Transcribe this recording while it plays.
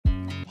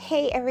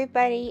Hey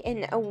everybody,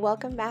 and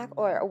welcome back,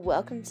 or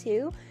welcome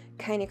to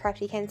Kinda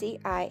Krafty Kenzie.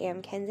 I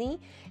am Kenzie,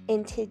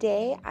 and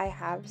today I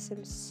have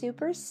some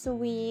super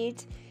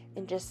sweet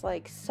and just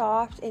like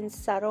soft and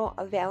subtle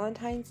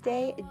Valentine's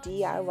Day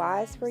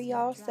DIYs for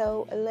y'all,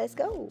 so let's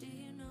go.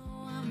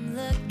 I'm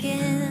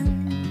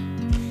looking,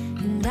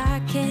 and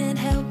I can't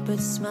help but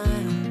smile.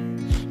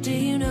 Do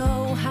you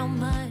know how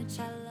much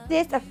I love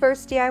This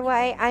first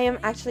DIY, I am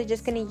actually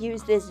just going to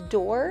use this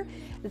door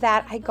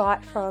that I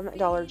got from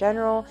Dollar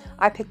General.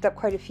 I picked up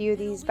quite a few of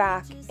these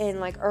back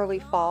in like early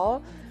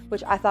fall,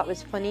 which I thought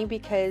was funny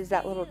because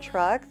that little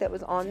truck that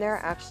was on there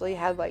actually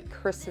had like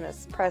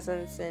Christmas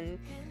presents and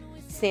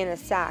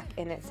Santa's sack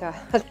in it, so I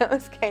thought that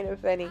was kind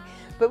of funny,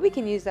 but we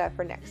can use that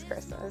for next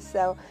Christmas.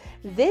 So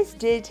this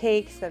did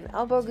take some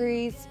elbow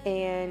grease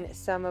and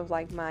some of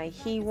like my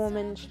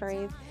he-woman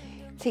strength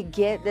to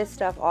get this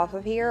stuff off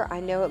of here. I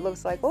know it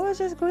looks like, oh, it's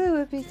just glue,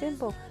 it'd be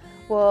simple.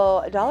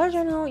 Well, Dollar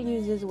General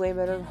uses way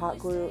better hot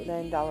glue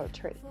than Dollar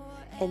Tree,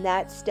 and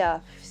that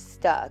stuff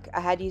stuck.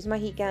 I had to use my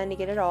heat gun to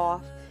get it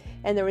off,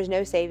 and there was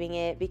no saving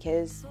it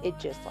because it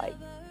just like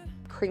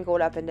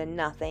crinkled up into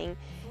nothing.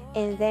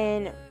 And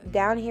then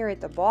down here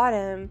at the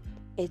bottom,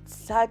 it's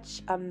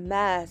such a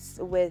mess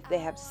with, they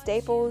have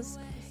staples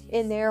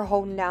in there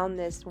holding down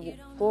this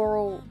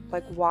floral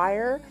like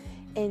wire,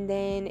 and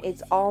then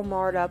it's all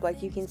marred up,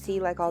 like you can see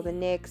like all the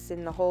nicks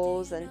and the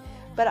holes,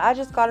 but I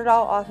just got it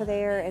all off of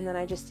there, and then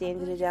I just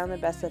sanded it down the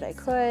best that I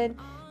could,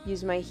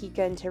 used my heat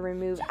gun to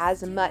remove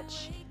as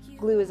much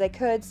glue as I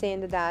could,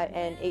 sanded that,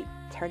 and it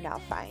turned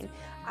out fine.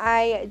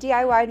 I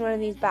DIY'd one of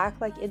these back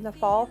like in the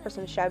fall for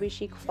some shabby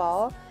chic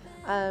fall,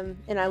 and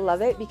I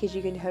love it because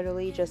you can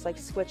totally just like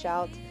switch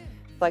out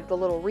like the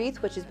little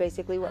wreath, which is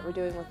basically what we're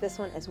doing with this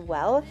one as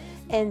well,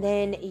 and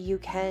then you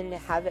can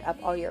have it up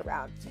all year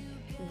round.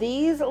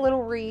 These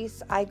little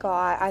wreaths I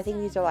got, I think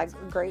these are like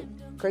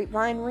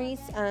grapevine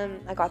wreaths.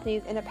 I got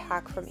these in a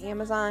pack from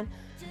Amazon.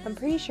 I'm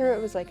pretty sure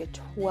it was like a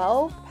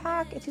 12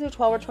 pack. It's either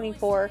 12 or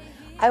 24.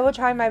 I will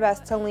try my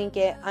best to link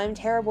it. I'm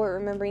terrible at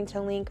remembering to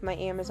link my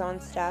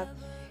Amazon stuff,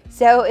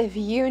 so if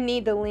you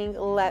need the link,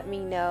 let me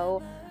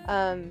know.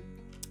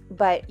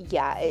 But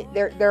yeah,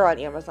 they're on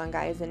Amazon,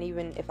 guys, and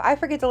even if I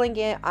forget to link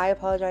it, I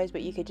apologize,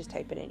 but you could just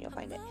type it in, you'll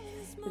find it.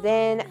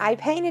 Then I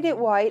painted it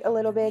white a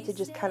little bit to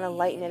just kind of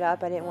lighten it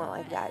up. I didn't want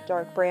like that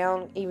dark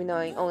brown, even though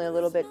only a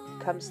little bit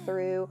comes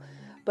through.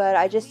 But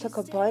I just took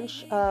a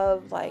bunch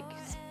of like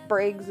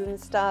sprigs and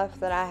stuff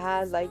that I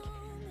had like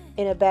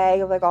in a bag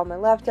of like all my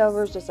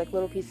leftovers, just like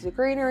little pieces of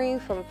greenery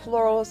from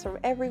florals from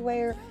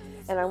everywhere.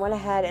 And I went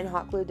ahead and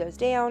hot glued those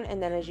down,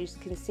 and then as you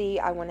can see,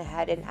 I went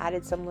ahead and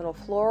added some little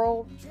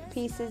floral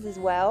pieces as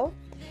well.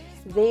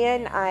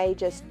 Then I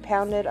just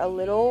pounded a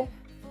little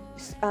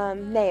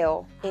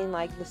nail in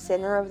like the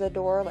center of the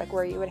door, like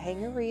where you would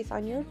hang a wreath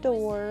on your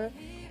door,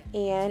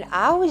 and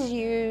I always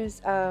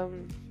use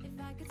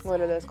what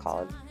are those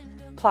called,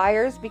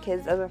 pliers,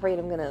 because I'm afraid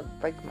I'm gonna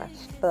break my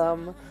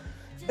thumb.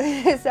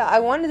 So I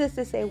wanted this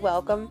to say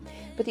welcome,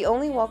 but the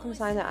only welcome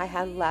sign that I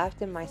had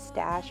left in my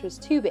stash was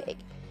too big,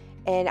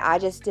 and I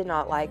just did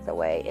not like the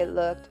way it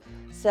looked.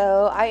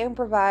 So I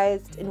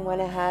improvised and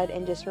went ahead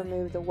and just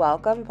removed the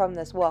welcome from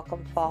this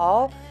welcome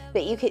fall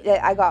that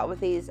I got with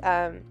these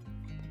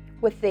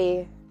with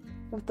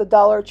the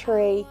Dollar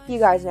Tree. You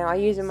guys know I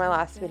used them in my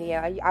last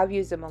video. I've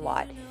used them a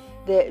lot.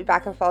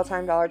 Back in fall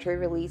time, Dollar Tree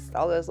released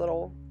all those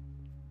little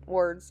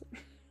words.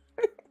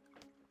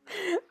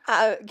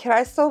 Can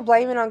I still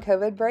blame it on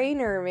COVID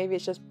brain, or maybe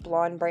it's just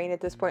blonde brain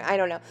at this point? I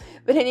don't know.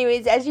 But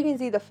anyways, as you can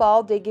see, the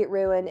fall did get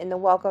ruined, and the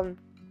welcome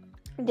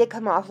did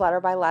come off letter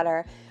by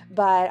letter.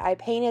 But I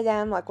painted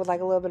them like with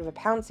like a little bit of a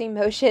pouncing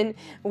motion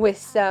with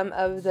some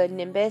of the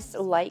Nimbus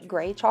light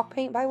gray chalk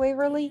paint by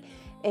Waverly.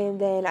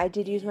 And then I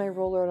did use my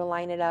ruler to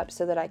line it up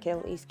so that I can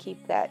at least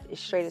keep that as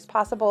straight as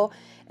possible.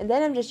 And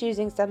then I'm just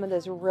using some of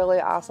this really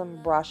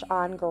awesome brush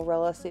on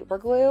Gorilla Super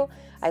Glue.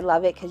 I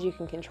love it because you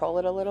can control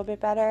it a little bit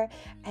better.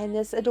 And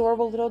this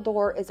adorable little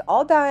door is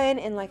all done.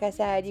 And like I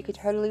said, you could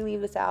totally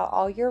leave this out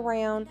all year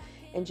round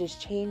and just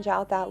change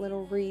out that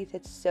little wreath.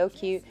 It's so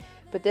cute.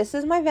 But this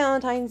is my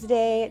Valentine's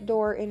Day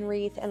door and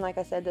wreath. And like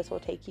I said, this will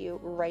take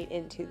you right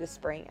into the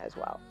spring as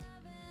well.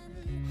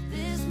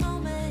 this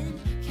moment?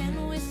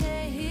 Can we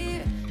stay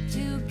here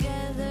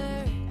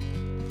together?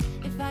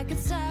 If I could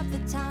stop the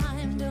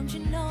time, don't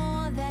you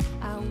know that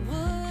I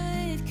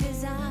would?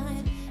 'Cause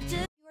I'm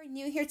just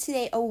New here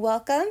today,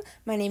 welcome.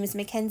 My name is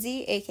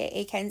Mackenzie,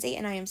 aka Kenzie,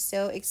 and I am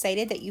so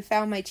excited that you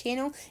found my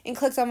channel and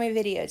clicked on my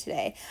video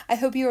today. I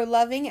hope you are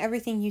loving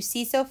everything you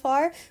see so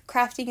far.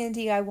 Crafting and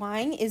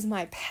DIYing is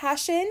my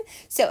passion,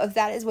 so if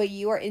that is what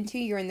you are into,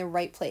 you're in the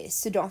right place.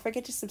 So don't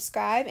forget to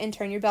subscribe and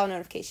turn your bell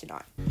notification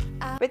on.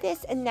 For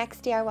this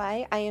next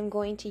DIY, I am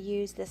going to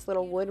use this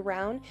little wood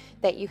round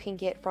that you can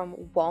get from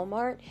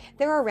Walmart.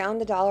 They're around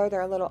 $1,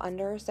 they're a little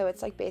under, so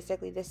it's like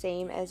basically the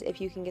same as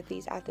if you can get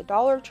these at the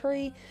Dollar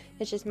Tree.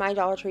 It's just my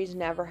Dollar Trees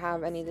never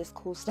have any of this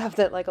cool stuff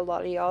that like a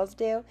lot of y'all's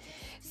do.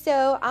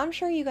 So I'm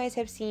sure you guys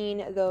have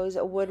seen those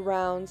wood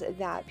rounds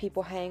that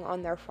people hang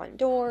on their front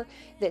door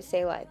that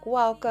say like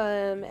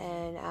welcome,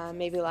 and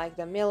maybe like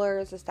the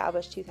Millers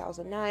established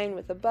 2009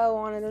 with a bow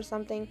on it or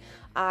something.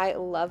 I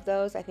love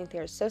those. I think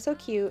they're so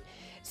cute.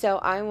 So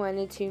I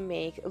wanted to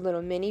make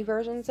little mini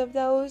versions of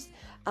those,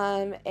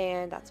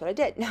 and that's what I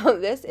did. Now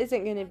this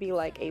isn't going to be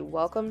like a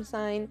welcome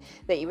sign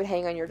that you would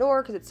hang on your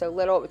door because it's so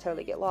little it would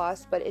totally get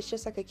lost, but it's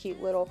just like a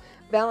cute little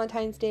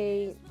Valentine's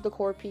Day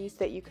decor piece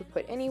that you could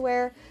put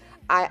anywhere.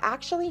 I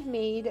actually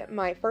made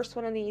my first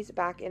one of these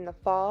back in the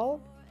fall,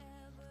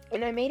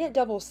 and I made it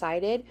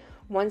double-sided.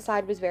 One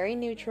side was very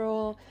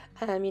neutral,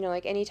 you know,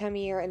 like any time of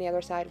year, and the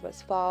other side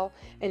was fall,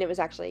 and it was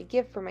actually a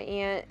gift for my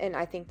aunt, and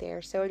I think they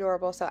are so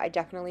adorable, so I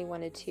definitely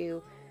wanted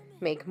to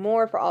make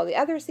more for all the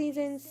other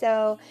seasons.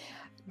 So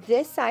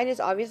this side is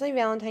obviously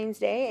Valentine's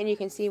Day, and you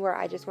can see where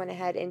I just went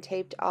ahead and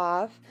taped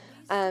off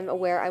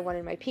where I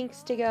wanted my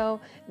pinks to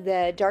go.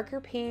 The darker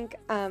pink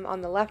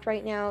on the left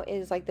right now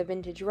is like the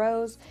vintage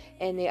rose,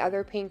 and the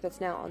other pink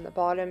that's now on the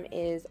bottom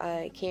is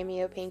a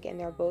cameo pink, and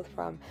they're both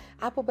from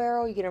Apple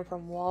Barrel. You get them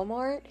from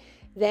Walmart.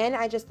 Then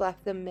I just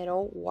left the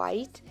middle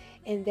white,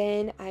 and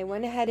then I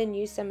went ahead and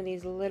used some of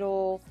these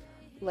little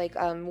like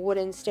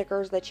wooden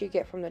stickers that you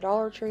get from the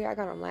Dollar Tree. I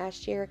got them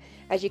last year.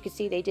 As you can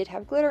see, they did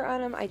have glitter on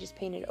them. I just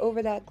painted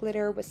over that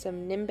glitter with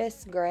some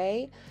Nimbus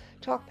gray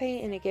chalk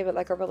paint, and it gave it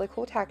like a really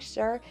cool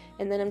texture.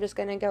 And then I'm just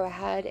going to go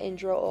ahead and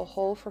drill a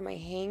hole for my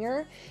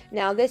hanger.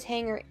 Now this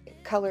hanger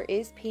color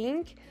is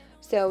pink,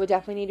 so it would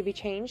definitely need to be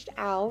changed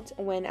out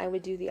when I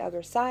would do the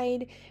other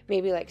side,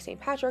 maybe like St.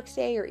 Patrick's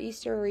Day or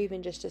Easter, or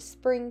even just a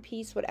spring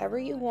piece, whatever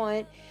you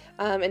want.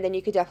 And then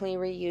you could definitely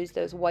reuse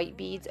those white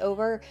beads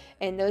over,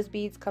 and those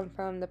beads come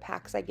from the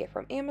packs I get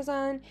from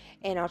Amazon,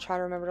 and I'll try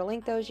to remember to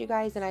link those, you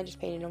guys. And I just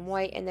painted them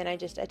white, and then I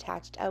just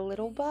attached a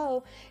little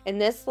bow,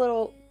 and this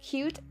little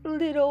cute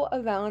little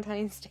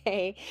Valentine's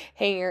Day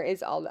hanger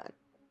is all done.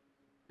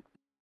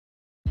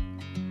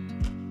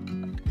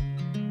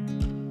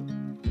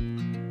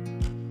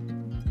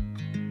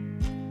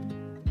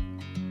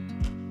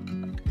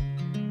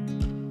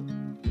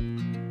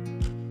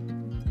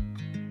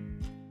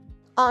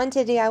 On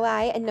to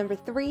DIY and number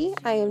 3,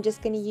 I am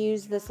just going to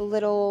use this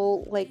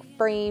little like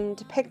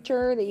framed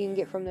picture that you can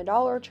get from the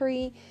Dollar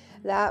Tree.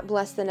 That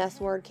bless the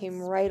nest word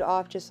came right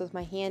off just with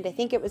my hand. I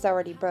think it was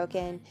already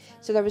broken,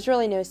 so there was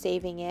really no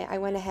saving it. I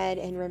went ahead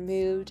and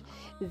removed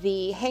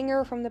the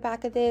hanger from the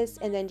back of this,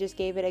 and then just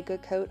gave it a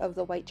good coat of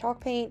the white chalk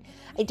paint.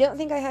 I don't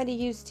think I had to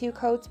use 2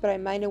 coats, but I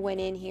might have went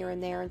in here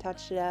and there and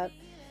touched it up.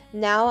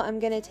 Now I'm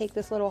going to take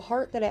this little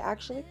heart that I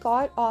actually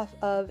got off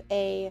of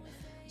a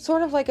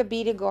sort of like a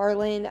beaded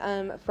garland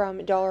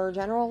from Dollar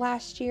General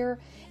last year,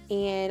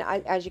 and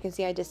as you can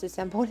see, I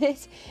disassembled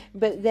it,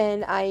 but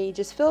then I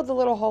just filled the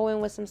little hole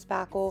in with some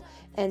spackle,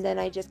 and then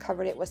I just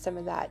covered it with some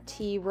of that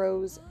tea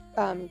rose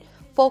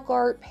folk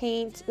art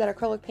paint, that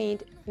acrylic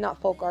paint, not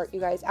folk art, you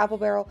guys, Apple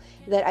Barrel,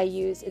 that I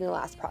used in the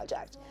last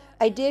project.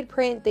 I did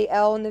print the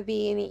L and the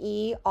V and the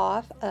E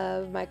off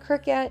of my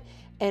Cricut,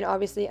 and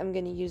obviously I'm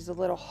going to use the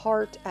little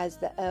heart as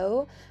the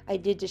O. I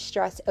did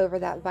distress over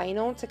that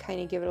vinyl to kind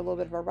of give it a little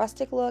bit of a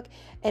rustic look,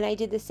 and I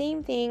did the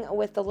same thing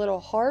with the little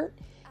heart.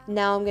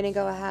 Now I'm going to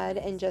go ahead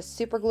and just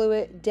super glue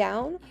it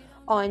down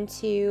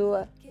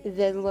onto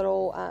the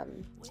little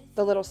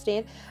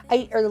stand,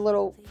 or the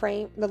little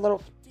frame,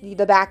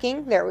 the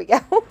backing. There we go.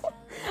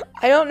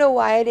 I don't know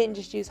why I didn't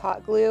just use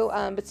hot glue,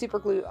 but super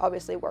glue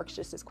obviously works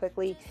just as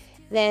quickly.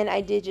 Then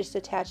I did just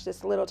attach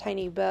this little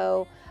tiny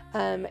bow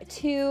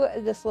to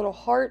this little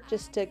heart,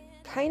 just to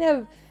kind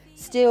of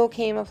still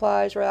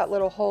camouflage where that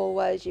little hole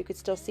was. You could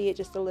still see it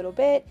just a little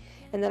bit.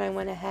 And then I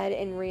went ahead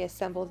and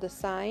reassembled the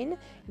sign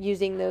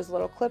using those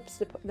little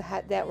clips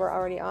that were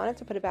already on it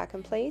to put it back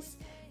in place.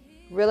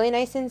 Really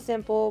nice and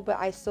simple, but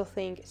I still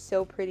think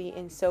so pretty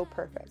and so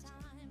perfect.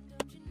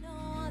 You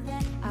know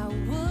that I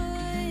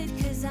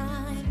would, 'cause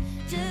I'm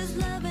just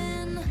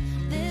loving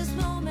this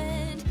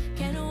moment.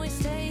 Can we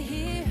stay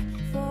here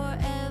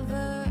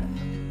forever?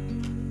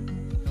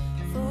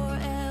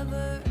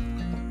 Forever.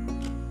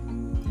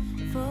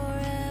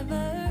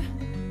 Forever.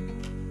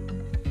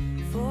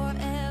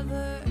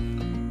 Forever.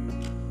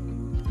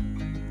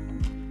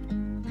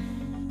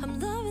 I'm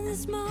loving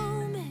this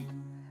moment.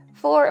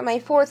 For my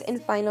 4th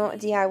and final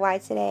DIY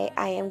today,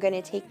 I am going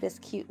to take this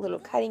cute little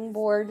cutting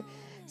board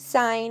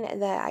sign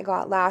that I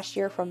got last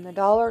year from the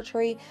Dollar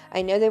Tree.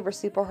 I know they were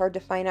super hard to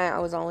find. I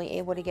was only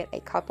able to get a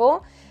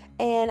couple,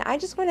 and I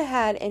just went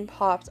ahead and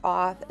popped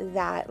off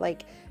that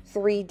like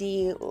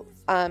 3D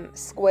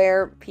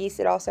square piece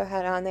it also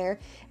had on there,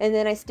 and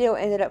then I still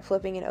ended up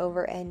flipping it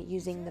over and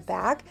using the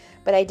back,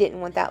 but I didn't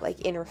want that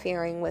like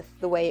interfering with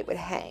the way it would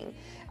hang.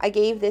 I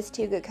gave this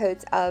 2 good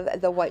coats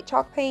of the white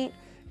chalk paint.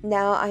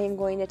 Now I am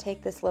going to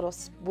take this little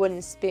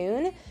wooden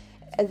spoon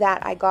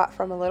that I got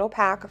from a little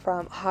pack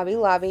from Hobby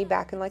Lobby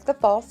back in like the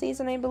fall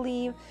season, I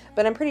believe,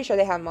 but I'm pretty sure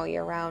they have them all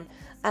year round.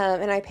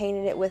 and I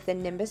painted it with the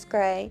Nimbus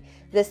Gray.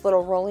 This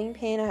little rolling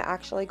pin I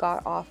actually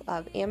got off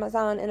of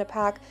Amazon in a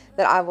pack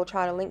that I will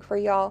try to link for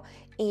y'all,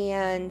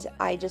 and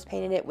I just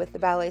painted it with the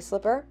ballet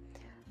slipper.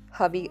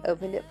 Hubby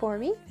opened it for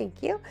me,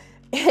 thank you.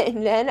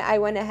 And then I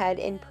went ahead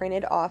and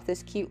printed off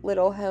this cute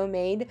little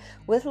homemade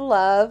with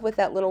love with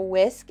that little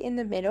whisk in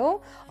the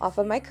middle off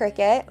of my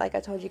Cricut. Like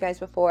I told you guys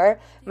before,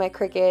 my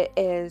Cricut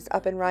is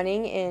up and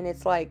running, and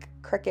it's like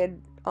Cricut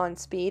on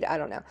speed. I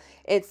don't know.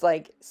 It's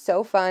like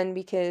so fun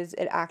because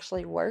it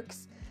actually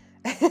works.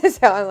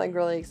 So I'm like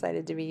really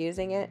excited to be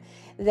using it.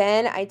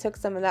 Then I took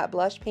some of that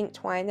blush pink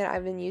twine that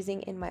I've been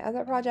using in my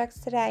other projects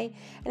today,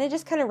 and I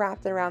just kind of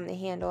wrapped it around the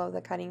handle of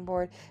the cutting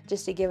board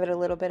just to give it a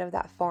little bit of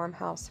that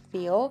farmhouse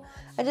feel.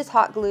 I just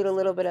hot glued a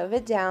little bit of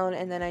it down,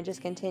 and then I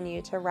just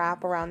continued to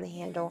wrap around the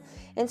handle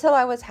until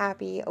I was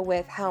happy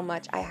with how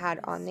much I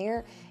had on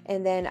there.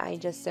 And then I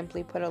just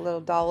simply put a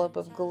little dollop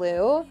of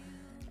glue.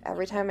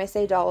 Every time I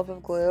say dollop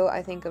of glue,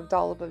 I think of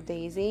Dollop of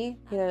Daisy,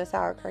 you know, the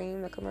sour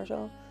cream, the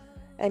commercial.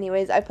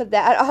 Anyways, I put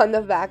that on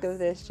the back of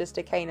this just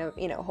to kind of,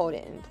 you know, hold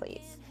it in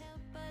place.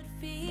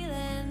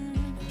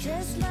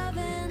 Just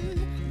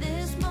loving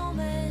this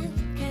moment.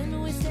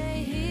 Can we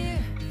stay here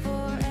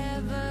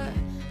forever?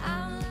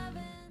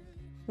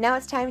 Now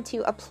it's time to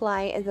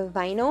apply the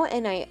vinyl,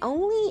 and I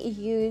only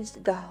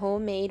used the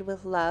Homemade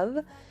with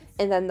Love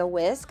and then the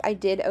whisk. I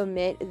did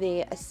omit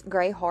the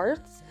gray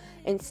hearts.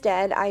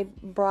 Instead, I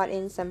brought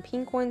in some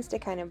pink ones to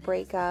kind of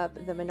break up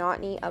the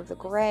monotony of the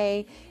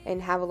gray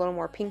and have a little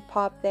more pink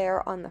pop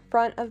there on the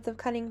front of the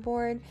cutting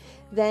board.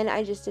 Then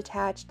I just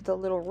attached the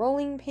little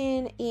rolling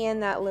pin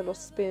and that little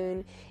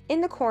spoon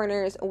in the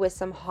corners with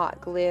some hot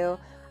glue.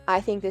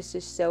 I think this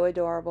is so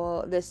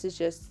adorable. This is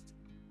just,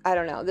 I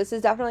don't know, this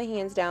is definitely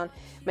hands down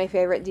my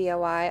favorite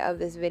DIY of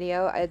this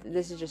video.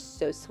 This is just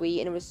so sweet,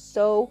 and it was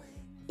so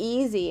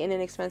easy and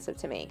inexpensive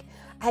to make.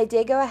 I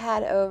did go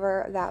ahead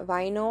over that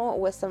vinyl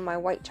with some of my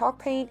white chalk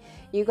paint.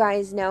 You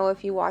guys know,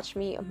 if you watch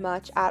me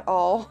much at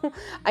all,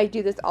 I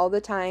do this all the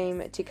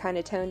time to kind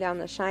of tone down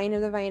the shine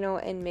of the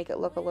vinyl and make it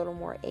look a little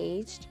more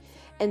aged.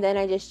 And then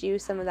I just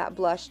used some of that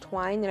blush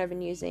twine that I've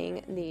been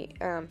using the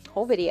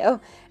whole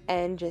video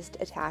and just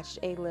attached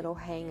a little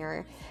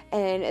hanger.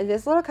 And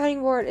this little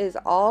cutting board is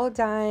all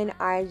done.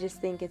 I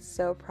just think it's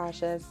so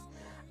precious.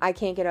 I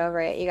can't get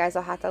over it. You guys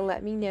will have to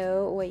let me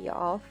know what you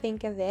all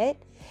think of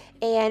it.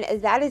 And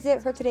that is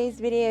it for today's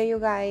video, you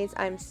guys.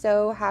 I'm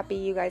so happy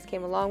you guys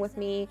came along with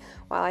me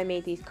while I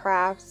made these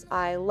crafts.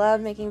 I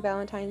love making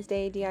Valentine's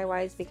Day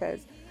DIYs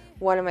because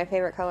one of my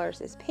favorite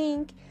colors is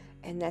pink,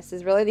 and this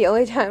is really the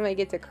only time I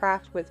get to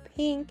craft with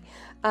pink,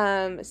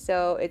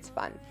 so it's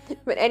fun.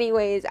 But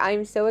anyways,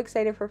 I'm so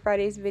excited for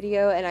Friday's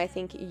video, and I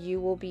think you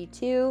will be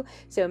too.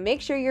 So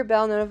make sure your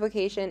bell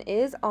notification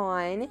is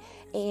on,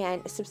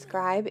 and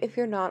subscribe if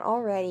you're not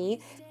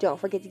already. Don't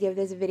forget to give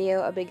this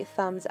video a big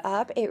thumbs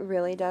up. It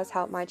really does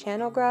help my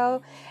channel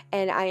grow,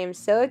 and I am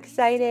so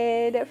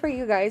excited for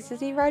you guys to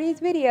see Friday's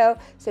video.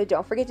 So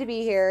don't forget to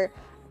be here.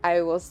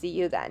 I will see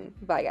you then.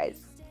 Bye,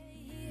 guys.